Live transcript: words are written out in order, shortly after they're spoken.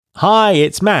Hi,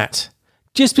 it's Matt.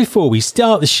 Just before we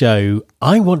start the show,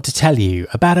 I want to tell you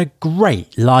about a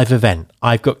great live event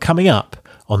I've got coming up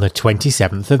on the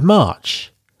 27th of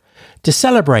March. To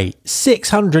celebrate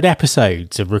 600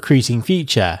 episodes of Recruiting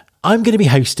Future, I'm going to be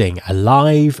hosting a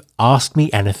live Ask Me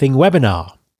Anything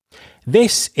webinar.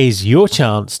 This is your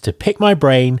chance to pick my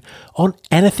brain on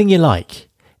anything you like,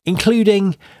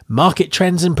 including market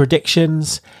trends and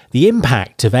predictions, the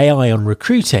impact of AI on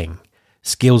recruiting,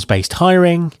 skills-based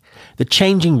hiring, the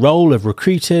changing role of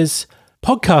recruiters,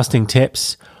 podcasting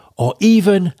tips, or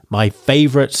even my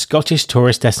favourite Scottish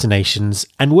tourist destinations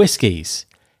and whiskies.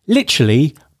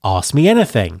 Literally, ask me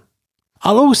anything.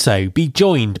 I'll also be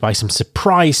joined by some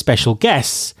surprise special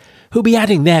guests who'll be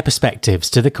adding their perspectives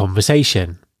to the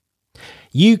conversation.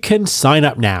 You can sign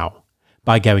up now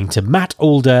by going to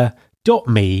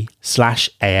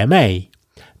mattalder.me/AMA.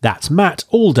 That's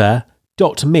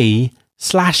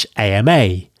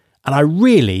mattalder.me/AMA. And I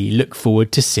really look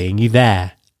forward to seeing you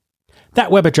there.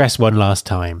 That web address one last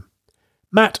time,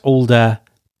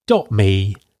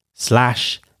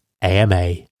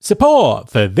 mattalder.me/AMA. Support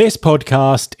for this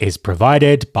podcast is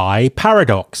provided by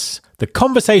Paradox, the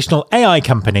conversational AI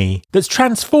company that's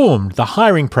transformed the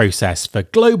hiring process for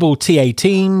global TA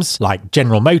teams like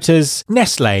General Motors,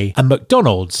 Nestle, and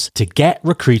McDonald's to get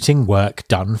recruiting work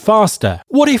done faster.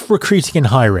 What if recruiting and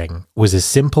hiring was as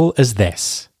simple as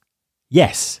this?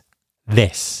 Yes.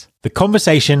 This. The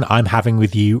conversation I'm having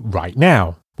with you right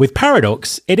now. With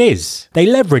Paradox, it is. They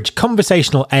leverage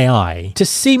conversational AI to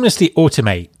seamlessly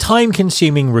automate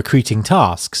time-consuming recruiting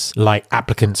tasks like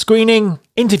applicant screening,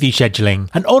 interview scheduling,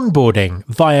 and onboarding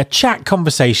via chat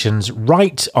conversations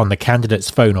right on the candidate's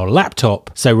phone or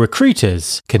laptop, so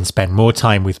recruiters can spend more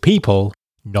time with people,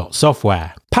 not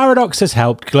software. Paradox has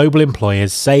helped global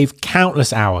employers save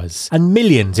countless hours and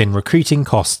millions in recruiting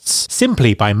costs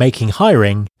simply by making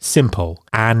hiring simple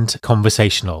and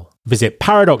conversational. Visit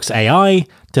Paradox AI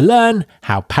to learn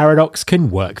how Paradox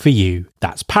can work for you.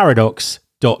 That's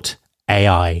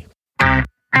paradox.ai.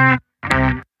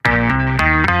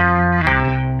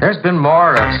 There's been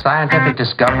more of scientific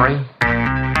discovery,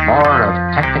 more of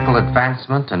technical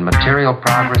advancement and material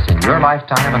progress in your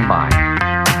lifetime and mine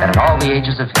than in all the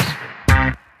ages of history.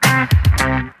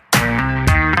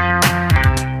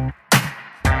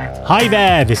 Hi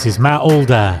there, this is Matt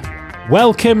Alder.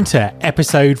 Welcome to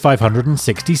episode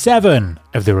 567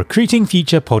 of the Recruiting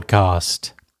Future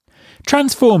podcast.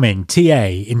 Transforming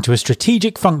TA into a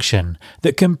strategic function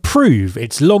that can prove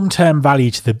its long-term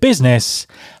value to the business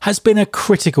has been a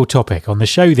critical topic on the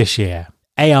show this year.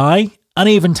 AI,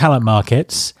 uneven talent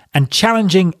markets, and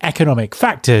challenging economic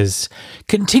factors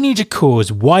continue to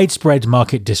cause widespread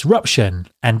market disruption,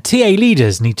 and TA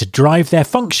leaders need to drive their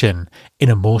function in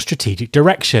a more strategic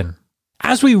direction.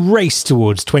 As we race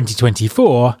towards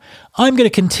 2024, I'm going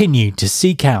to continue to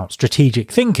seek out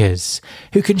strategic thinkers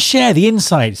who can share the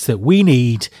insights that we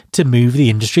need to move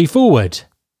the industry forward.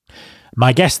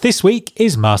 My guest this week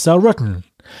is Marcel Rutten.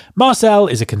 Marcel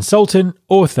is a consultant,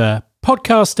 author,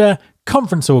 podcaster,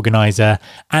 conference organizer,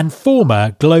 and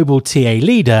former global TA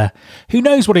leader who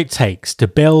knows what it takes to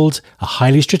build a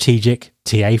highly strategic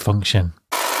TA function.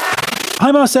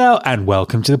 Hi Marcel, and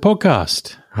welcome to the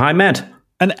podcast. Hi Matt.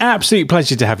 An absolute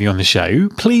pleasure to have you on the show.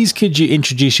 Please could you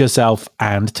introduce yourself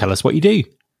and tell us what you do?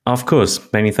 Of course,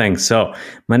 many thanks. So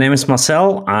my name is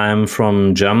Marcel. I'm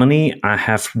from Germany. I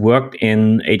have worked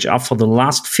in HR for the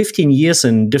last 15 years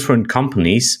in different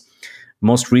companies.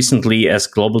 Most recently as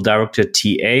Global Director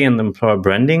TA and Employer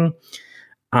Branding.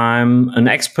 I'm an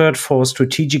expert for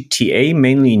strategic TA,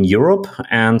 mainly in Europe,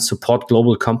 and support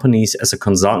global companies as a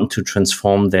consultant to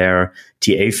transform their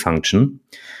TA function.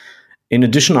 In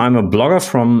addition, I'm a blogger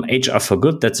from HR for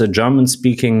Good. That's a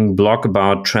German-speaking blog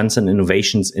about trends and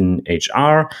innovations in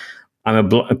HR. I'm a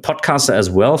podcaster as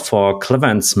well for Clever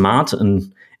and Smart,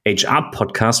 an HR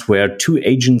podcast where two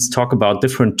agents talk about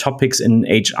different topics in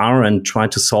HR and try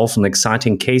to solve an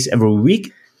exciting case every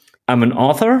week. I'm an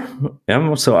author,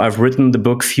 so I've written the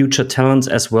book Future Talents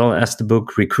as well as the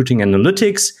book Recruiting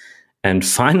Analytics. And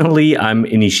finally, I'm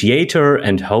initiator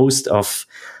and host of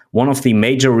one of the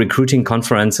major recruiting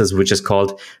conferences, which is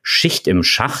called Schicht im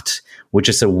Schacht, which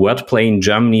is a wordplay in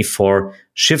Germany for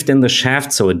shift in the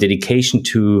shaft, so a dedication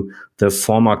to the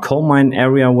former coal mine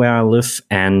area where I live,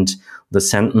 and the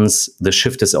sentence, the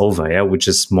shift is over, which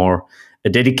is more a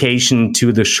dedication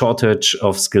to the shortage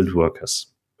of skilled workers.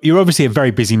 You're obviously a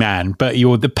very busy man, but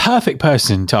you're the perfect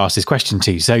person to ask this question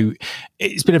to. So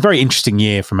it's been a very interesting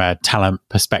year from a talent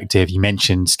perspective. You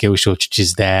mentioned skill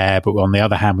shortages there, but on the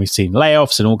other hand, we've seen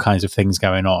layoffs and all kinds of things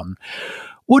going on.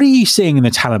 What are you seeing in the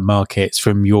talent markets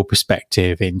from your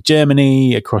perspective in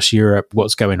Germany, across Europe?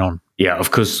 What's going on? Yeah,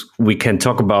 of course, we can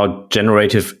talk about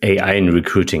generative AI in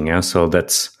recruiting. Yeah, so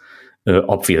that's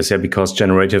obvious. Yeah, because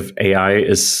generative AI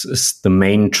is the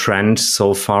main trend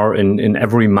so far in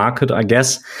every market, I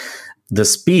guess. The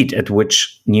speed at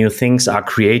which new things are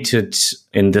created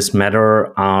in this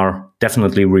matter are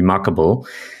definitely remarkable,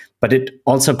 but it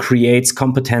also creates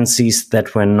competencies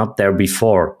that were not there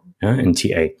before in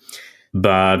TA.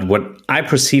 But what I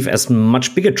perceive as a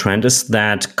much bigger trend is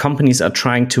that companies are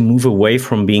trying to move away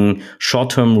from being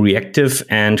short-term reactive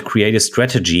and create a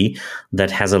strategy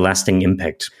that has a lasting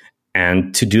impact.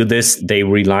 And to do this, they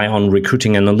rely on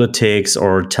recruiting analytics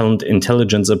or talent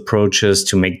intelligence approaches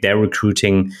to make their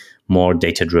recruiting more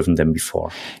data-driven than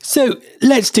before. So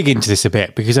let's dig into this a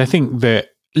bit, because I think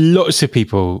that lots of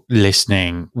people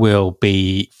listening will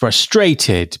be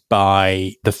frustrated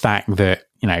by the fact that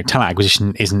talent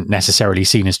acquisition isn't necessarily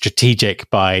seen as strategic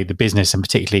by the business and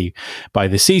particularly by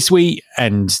the C-suite.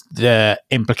 And the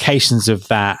implications of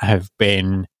that have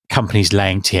been companies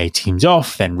laying TA teams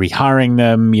off, then rehiring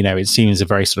them. It seems a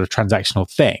very sort of transactional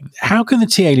thing. How can the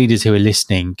TA leaders who are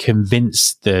listening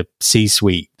convince the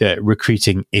C-suite that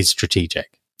recruiting is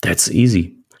strategic? That's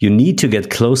easy. You need to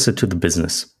get closer to the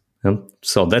business.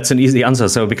 So that's an easy answer.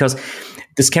 So because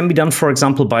this can be done, for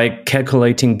example, by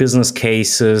calculating business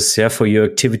cases for your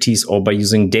activities, or by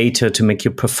using data to make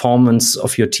your performance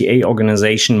of your TA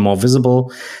organization more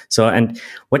visible. So, and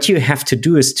what you have to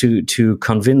do is to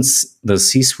convince the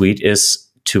C-suite is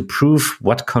to prove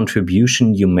what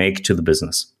contribution you make to the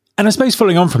business. And I suppose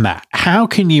following on from that, how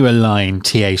can you align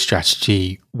TA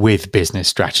strategy with business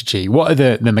strategy? What are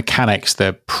the mechanics,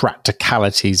 the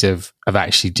practicalities of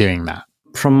actually doing that?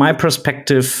 From my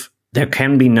perspective, there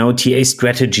can be no TA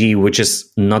strategy which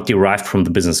is not derived from the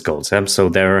business goals. So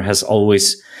there has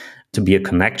always to be a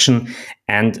connection.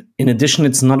 And in addition,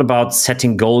 it's not about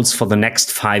setting goals for the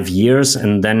next 5 years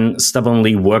and then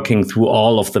stubbornly working through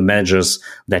all of the measures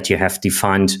that you have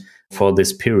defined for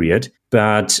this period.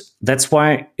 But that's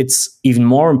why it's even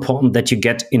more important that you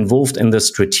get involved in the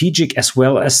strategic as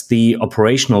well as the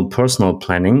operational personal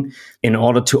planning in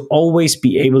order to always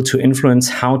be able to influence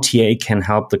how TA can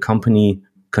help the company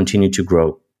continue to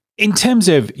grow. In terms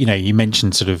of, you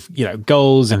mentioned sort of,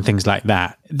 goals and things like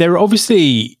that, there are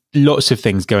obviously lots of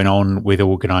things going on with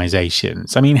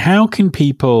organizations. I mean, how can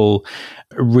people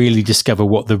really discover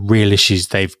what the real issues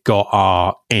they've got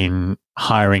are in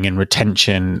hiring and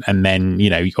retention, and then,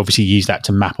 obviously use that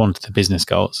to map onto the business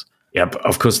goals? Yep,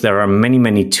 of course, there are many,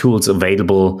 many tools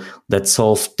available that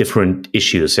solve different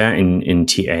issues in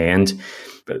TA. And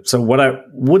so what I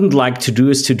wouldn't like to do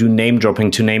is to do name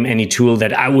dropping, to name any tool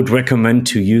that I would recommend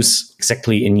to use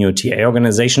exactly in your TA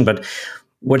organization. But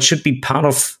what should be part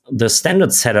of the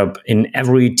standard setup in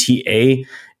every TA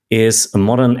is a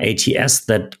modern ATS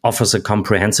that offers a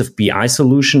comprehensive BI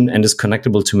solution and is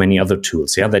connectable to many other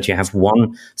tools. That you have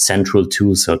one central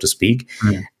tool, so to speak.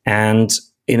 Mm. And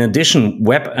in addition,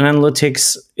 web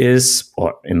analytics is,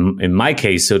 or in my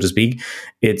case, so to speak,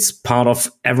 it's part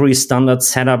of every standard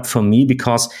setup for me,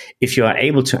 because if you are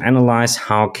able to analyze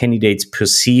how candidates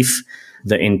perceive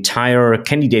the entire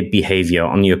candidate behavior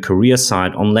on your career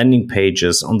site, on landing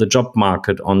pages, on the job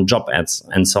market, on job ads,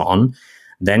 and so on,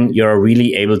 then you're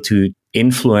really able to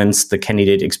influence the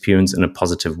candidate experience in a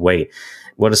positive way.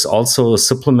 What is also a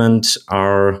supplement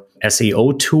are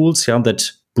SEO tools that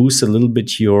boost a little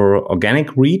bit your organic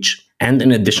reach. And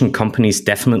in addition, companies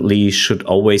definitely should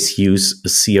always use a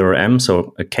CRM,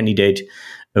 so a candidate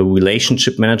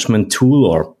relationship management tool,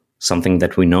 or something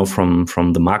that we know from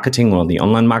the marketing or the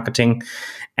online marketing,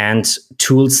 and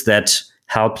tools that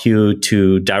help you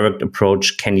to direct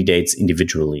approach candidates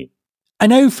individually. I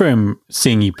know from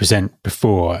seeing you present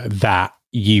before that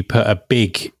you put a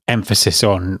big emphasis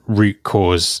on root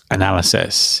cause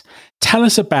analysis. Tell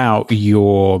us about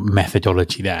your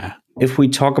methodology there. If we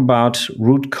talk about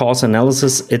root cause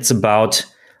analysis, it's about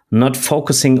not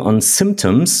focusing on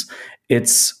symptoms.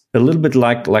 It's a little bit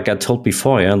like I told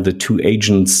before, the two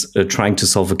agents trying to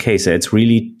solve a case. It's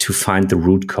really to find the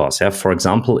root cause. For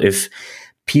example, if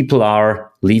people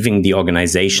are leaving the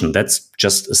organization, that's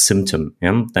just a symptom.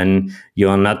 Then you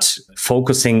are not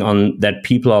focusing on that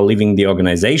people are leaving the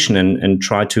organization and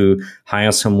try to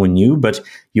hire someone new, but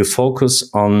you focus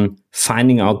on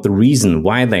finding out the reason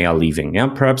why they are leaving.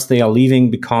 Perhaps they are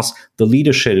leaving because the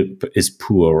leadership is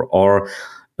poor, or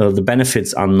the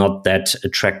benefits are not that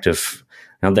attractive.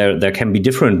 Now, there can be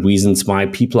different reasons why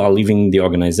people are leaving the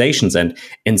organizations. And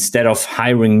instead of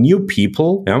hiring new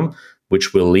people,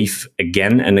 which will leave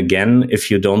again and again if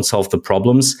you don't solve the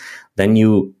problems, then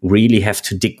you really have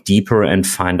to dig deeper and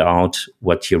find out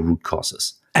what your root cause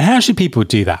is. And how should people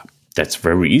do that? That's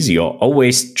very easy. Or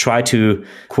always try to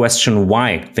question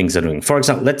why things are doing. For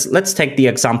example, let's take the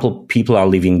example people are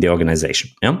leaving the organization.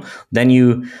 Yeah? Then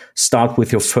you start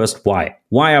with your first why.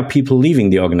 Why are people leaving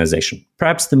the organization?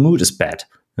 Perhaps the mood is bad.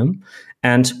 Yeah?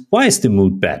 And why is the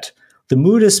mood bad? The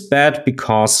mood is bad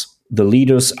because the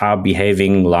leaders are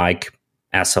behaving like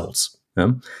assholes.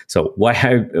 Yeah? So why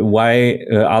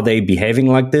are they behaving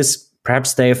like this?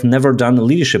 Perhaps they have never done a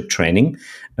leadership training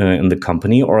in the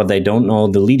company, or they don't know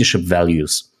the leadership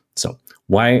values. So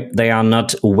why they are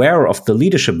not aware of the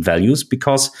leadership values?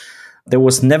 Because there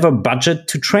was never budget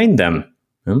to train them.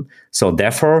 So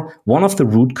therefore, one of the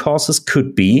root causes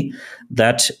could be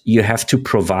that you have to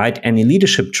provide any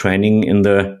leadership training in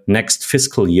the next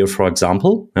fiscal year, for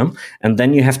example. And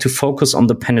then you have to focus on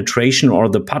the penetration or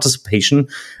the participation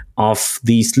of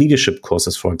these leadership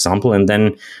courses, for example, and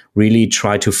then really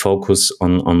try to focus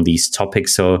on these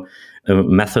topics. So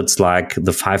methods like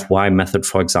the 5 Why method,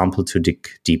 for example, to dig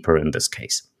deeper in this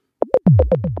case.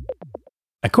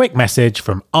 A quick message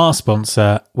from our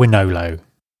sponsor, Wonolo.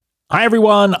 Hi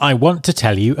everyone, I want to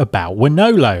tell you about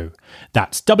Wonolo.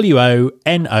 That's Wonolo.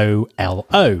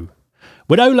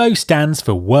 Wonolo stands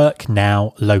for Work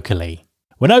Now Locally.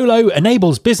 Wonolo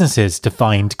enables businesses to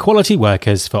find quality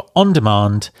workers for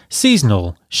on-demand,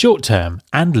 seasonal, short-term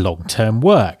and long-term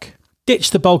work.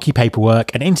 Ditch the bulky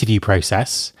paperwork and interview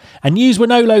process and use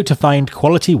Wonolo to find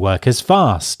quality workers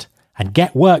fast and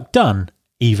get work done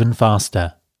even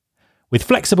faster. With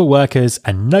flexible workers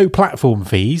and no platform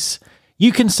fees,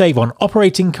 you can save on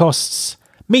operating costs,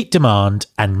 meet demand,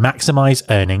 and maximise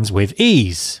earnings with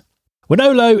ease.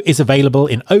 Wonolo is available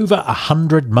in over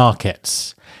 100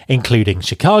 markets, including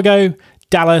Chicago,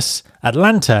 Dallas,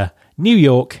 Atlanta, New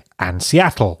York, and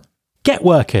Seattle. Get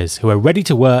workers who are ready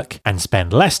to work and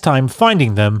spend less time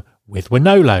finding them with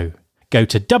Wonolo. Go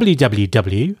to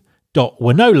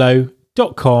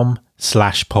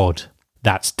www.wonolo.com/pod.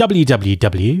 That's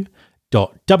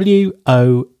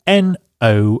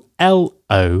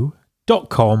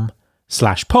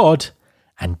www.wonolo.com/pod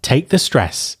and take the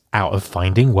stress out of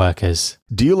finding workers.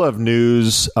 Do you love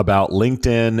news about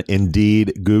LinkedIn,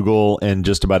 Indeed, Google, and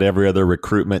just about every other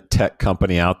recruitment tech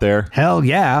company out there? Hell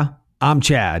yeah. I'm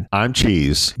Chad. I'm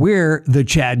Cheese. We're the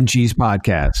Chad and Cheese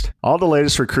Podcast. All the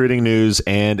latest recruiting news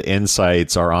and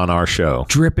insights are on our show.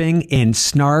 Dripping in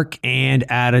snark and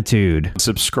attitude.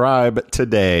 Subscribe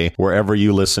today wherever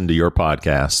you listen to your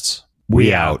podcasts.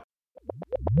 We out.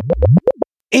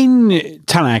 In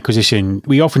talent acquisition,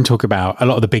 we often talk about a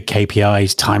lot of the big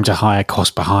KPIs, time to hire,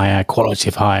 cost per hire, quality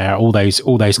of hire, all those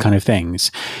kind of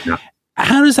things. Yeah.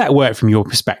 How does that work from your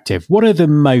perspective? What are the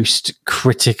most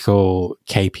critical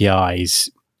KPIs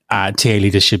TA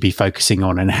leaders should be focusing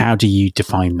on, and how do you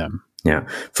define them? Yeah,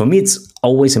 for me, it's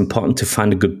always important to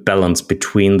find a good balance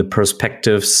between the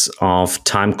perspectives of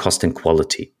time, cost, and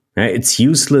quality. It's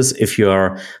useless if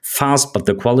you're fast, but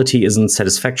the quality isn't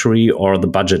satisfactory or the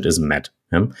budget isn't met.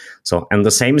 So, and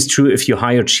the same is true if you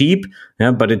hire cheap,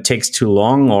 but it takes too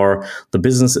long or the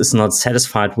business is not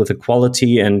satisfied with the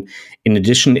quality. And in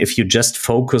addition, if you just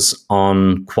focus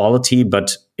on quality,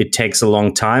 but it takes a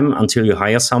long time until you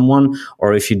hire someone,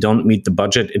 or if you don't meet the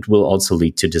budget, it will also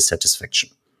lead to dissatisfaction.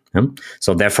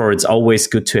 So therefore, it's always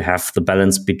good to have the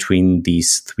balance between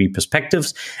these three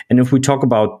perspectives. And if we talk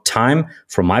about time,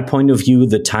 from my point of view,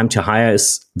 the time to hire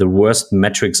is the worst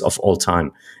metrics of all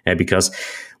time, because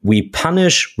we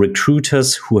punish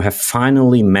recruiters who have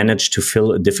finally managed to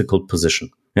fill a difficult position.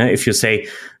 If you say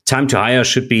time to hire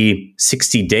should be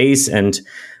 60 days and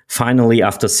finally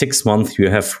after 6 months you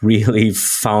have really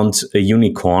found a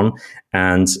unicorn,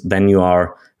 and then you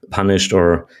are punished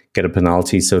or get a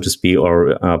penalty, so to speak,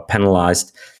 or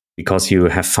penalized because you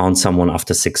have found someone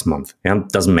after 6 months.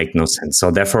 Doesn't make no sense.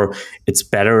 So therefore, it's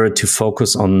better to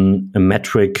focus on a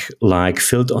metric like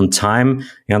filled on time,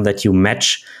 that you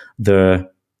match the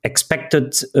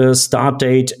expected start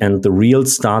date and the real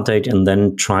start date, and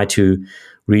then try to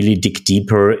really dig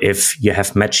deeper if you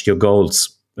have matched your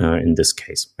goals. In this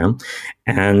case.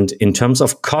 And in terms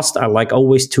of cost, I like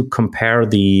always to compare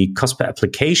the cost per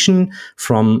application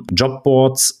from job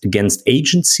boards against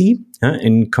agency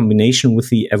in combination with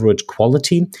the average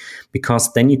quality,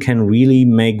 because then you can really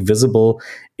make visible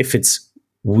if it's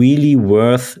really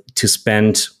worth to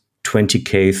spend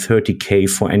 20K, 30K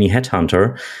for any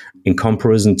headhunter in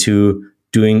comparison to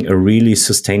doing a really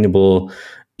sustainable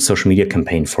social media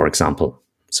campaign, for example.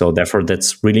 So therefore,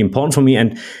 that's really important for me.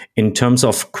 And in terms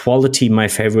of quality, my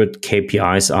favorite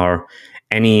KPIs are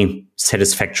any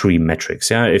satisfactory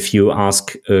metrics. If you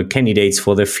ask candidates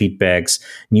for their feedbacks,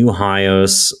 new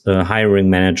hires, hiring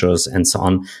managers, and so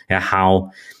on,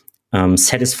 how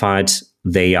satisfied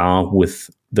they are with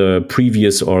the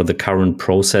previous or the current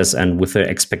process and with the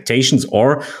expectations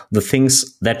or the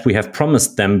things that we have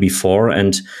promised them before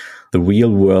and the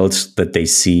real world that they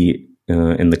see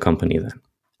in the company then.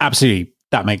 Absolutely.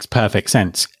 That makes perfect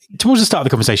sense. Towards the start of the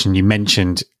conversation, you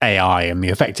mentioned AI and the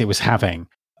effect it was having.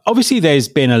 Obviously, there's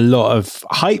been a lot of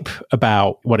hype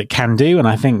about what it can do. And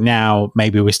I think now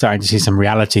maybe we're starting to see some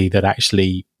reality that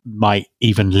actually might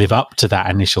even live up to that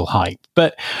initial hype.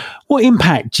 But what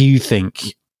impact do you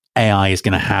think AI is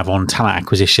going to have on talent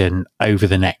acquisition over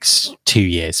the next 2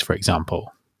 years, for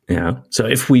example? Yeah. So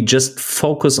if we just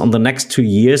focus on the next 2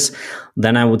 years,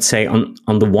 then I would say on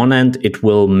the one end, it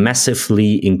will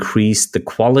massively increase the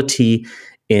quality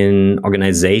in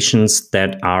organizations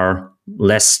that are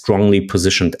less strongly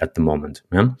positioned at the moment.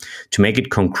 Yeah? To make it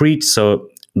concrete, so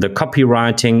the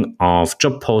copywriting of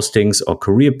job postings or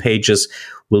career pages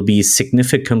will be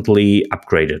significantly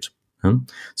upgraded.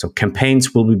 So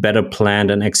campaigns will be better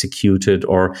planned and executed,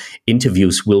 or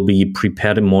interviews will be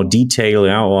prepared in more detail,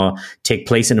 or take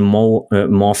place in a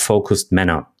more focused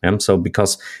manner. So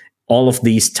because all of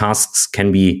these tasks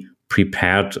can be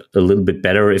prepared a little bit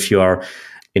better if you are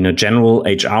in a general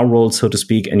HR role, so to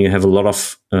speak, and you have a lot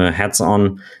of hats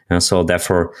on. So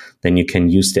therefore, then you can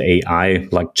use the AI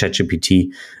like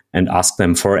ChatGPT and ask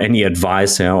them for any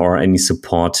advice or any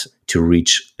support to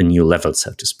reach a new level,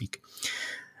 so to speak.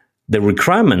 The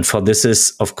requirement for this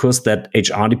is, of course, that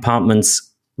HR departments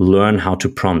learn how to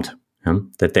prompt,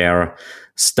 that they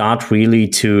start really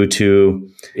to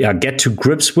get to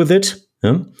grips with it,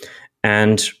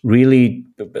 and really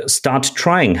start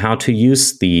trying how to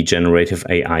use the generative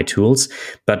AI tools.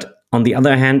 But on the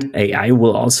other hand, AI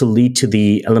will also lead to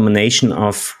the elimination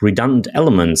of redundant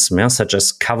elements, such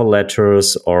as cover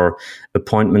letters or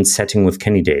appointment setting with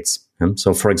candidates.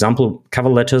 So, for example, cover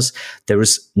letters, there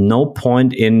is no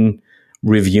point in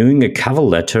reviewing a cover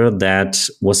letter that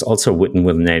was also written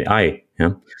with an AI.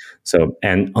 So,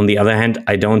 and on the other hand,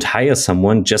 I don't hire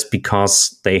someone just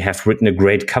because they have written a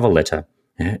great cover letter.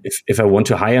 If I want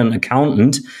to hire an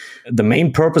accountant, the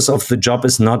main purpose of the job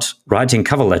is not writing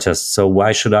cover letters. So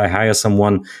why should I hire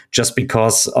someone just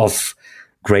because of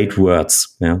great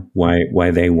words? Why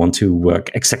they want to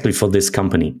work exactly for this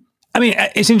company? I mean,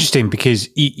 it's interesting because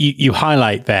you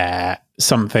highlight there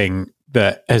something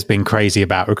that has been crazy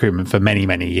about recruitment for many,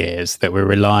 many years, that we're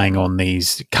relying on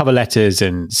these cover letters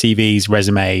and CVs,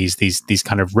 resumes, these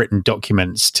kind of written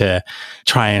documents to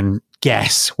try and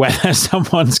guess whether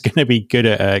someone's going to be good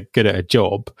at a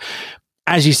job.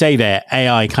 As you say there,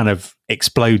 AI kind of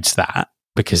explodes that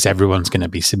because everyone's going to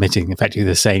be submitting effectively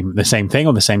the same thing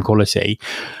on the same quality.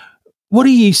 What are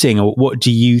you seeing, or what do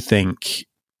you think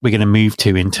we're going to move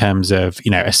to in terms of,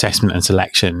 assessment and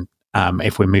selection,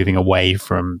 if we're moving away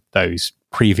from those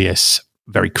previous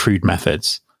very crude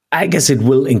methods? I guess it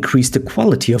will increase the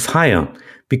quality of hire,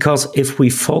 because if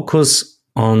we focus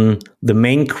on the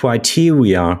main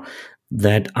criteria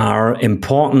that are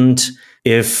important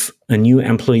if a new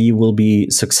employee will be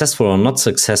successful or not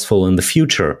successful in the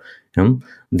future,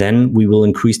 then we will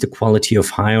increase the quality of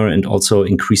hire and also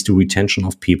increase the retention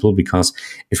of people. Because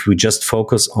if we just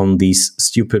focus on these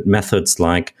stupid methods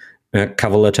like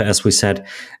cover letter, as we said,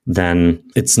 then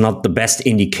it's not the best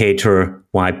indicator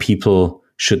why people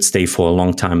should stay for a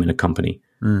long time in a company.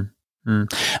 And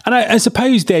I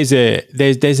suppose there's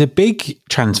a big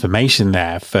transformation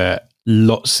there for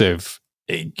lots of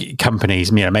companies,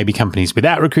 maybe companies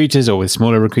without recruiters or with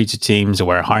smaller recruiter teams, or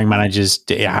where hiring managers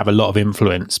have a lot of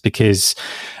influence, because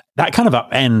that kind of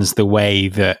upends the way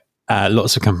that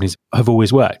lots of companies have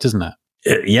always worked, doesn't it?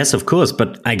 Yes, of course.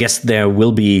 But I guess there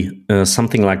will be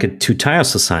something like a two-tier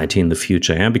society in the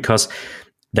future, because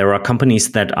there are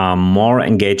companies that are more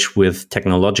engaged with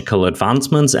technological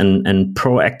advancements and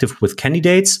proactive with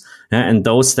candidates, and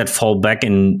those that fall back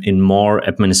in more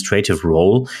administrative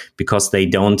role because they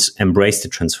don't embrace the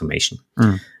transformation.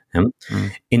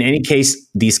 In any case,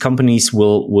 these companies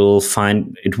will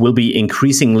find it will be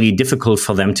increasingly difficult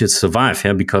for them to survive,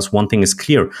 because one thing is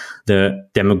clear: the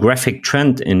demographic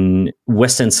trend in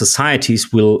Western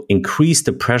societies will increase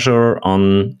the pressure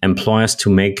on employers to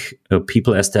make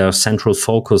people as their central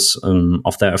focus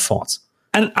of their efforts.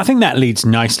 And I think that leads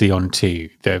nicely on to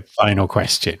the final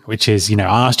question, which is, I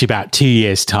asked you about 2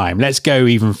 years' time. Let's go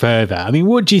even further. I mean,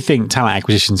 what do you think talent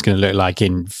acquisition is going to look like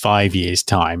in 5 years'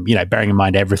 time? Bearing in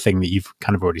mind everything that you've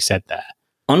kind of already said there.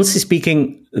 Honestly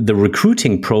speaking, the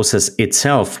recruiting process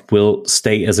itself will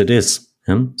stay as it is.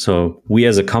 So we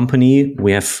as a company,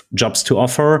 we have jobs to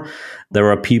offer.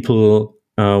 There are people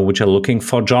which are looking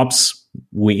for jobs.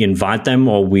 We invite them,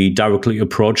 or we directly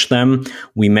approach them.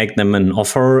 We make them an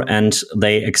offer and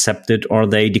they accept it or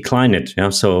they decline it.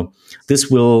 So this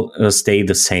will stay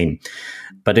the same.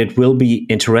 But it will be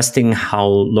interesting how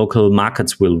local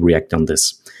markets will react on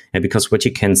this. And because what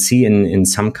you can see in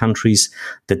some countries,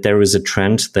 that there is a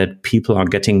trend that people are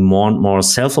getting more and more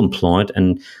self-employed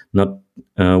and not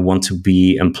want to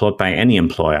be employed by any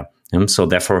employer. So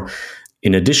therefore,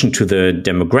 in addition to the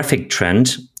demographic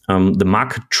trend, the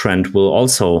market trend will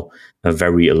also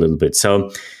vary a little bit.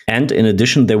 So, and in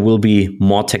addition, there will be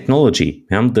more technology.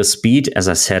 The speed, as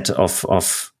I said,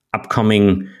 of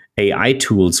upcoming AI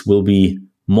tools will be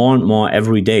more and more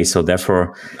every day. So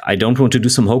therefore, I don't want to do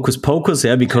some hocus pocus,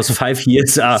 because 5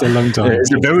 years It's a long time.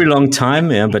 is a very long time.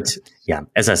 But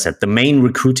as I said, the main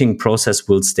recruiting process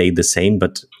will stay the same,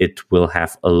 but it will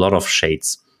have a lot of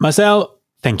shades. Marcel,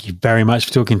 thank you very much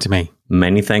for talking to me.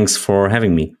 Many thanks for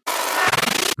having me.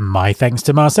 My thanks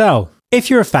to Marcel. If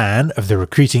you're a fan of the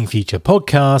Recruiting Future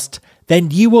podcast,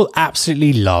 then you will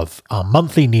absolutely love our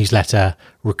monthly newsletter,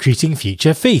 Recruiting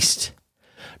Future Feast.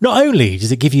 Not only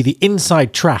does it give you the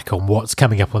inside track on what's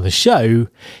coming up on the show,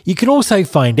 you can also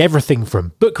find everything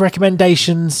from book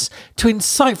recommendations to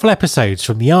insightful episodes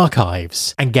from the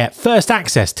archives and get first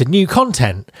access to new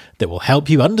content that will help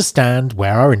you understand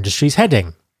where our industry's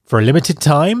heading. For a limited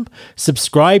time,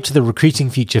 subscribe to the Recruiting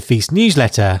Future Feast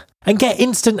newsletter and get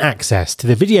instant access to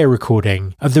the video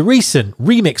recording of the recent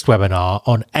remixed webinar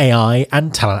on AI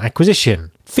and talent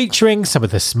acquisition, featuring some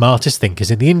of the smartest thinkers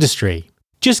in the industry.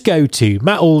 Just go to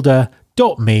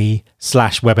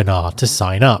mattalder.me/webinar to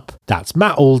sign up. That's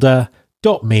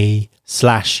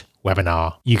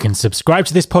mattalder.me/webinar. You can subscribe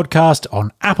to this podcast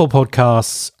on Apple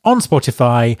Podcasts, on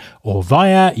Spotify, or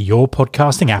via your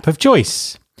podcasting app of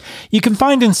choice. You can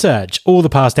find and search all the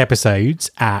past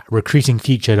episodes at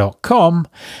recruitingfuture.com,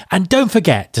 and don't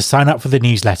forget to sign up for the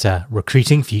newsletter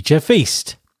Recruiting Future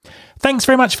Feast. Thanks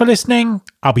very much for listening.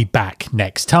 I'll be back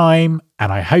next time,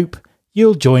 and I hope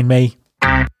you'll join me.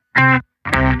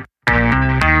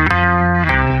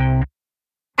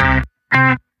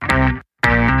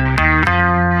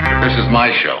 This is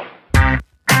my show.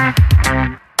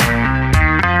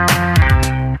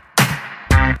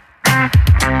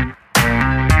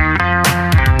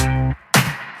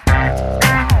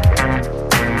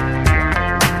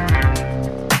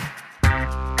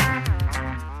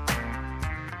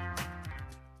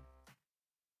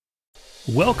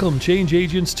 Welcome, change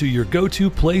agents, to your go-to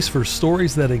place for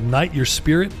stories that ignite your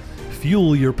spirit,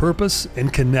 fuel your purpose,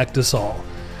 and connect us all.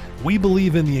 We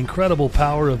believe in the incredible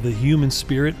power of the human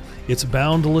spirit, its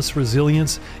boundless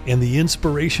resilience, and the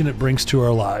inspiration it brings to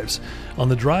our lives. On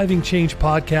the Driving Change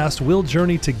podcast, we'll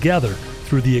journey together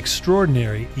through the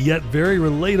extraordinary yet very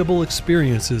relatable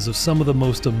experiences of some of the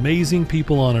most amazing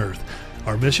people on earth.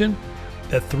 Our mission?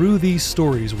 That through these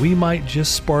stories, we might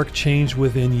just spark change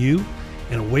within you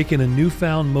and awaken a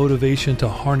newfound motivation to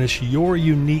harness your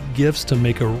unique gifts to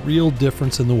make a real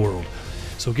difference in the world.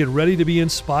 So get ready to be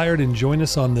inspired and join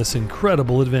us on this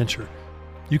incredible adventure.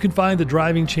 You can find the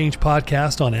Driving Change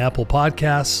podcast on Apple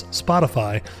Podcasts,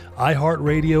 Spotify,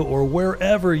 iHeartRadio, or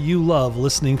wherever you love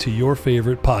listening to your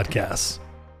favorite podcasts.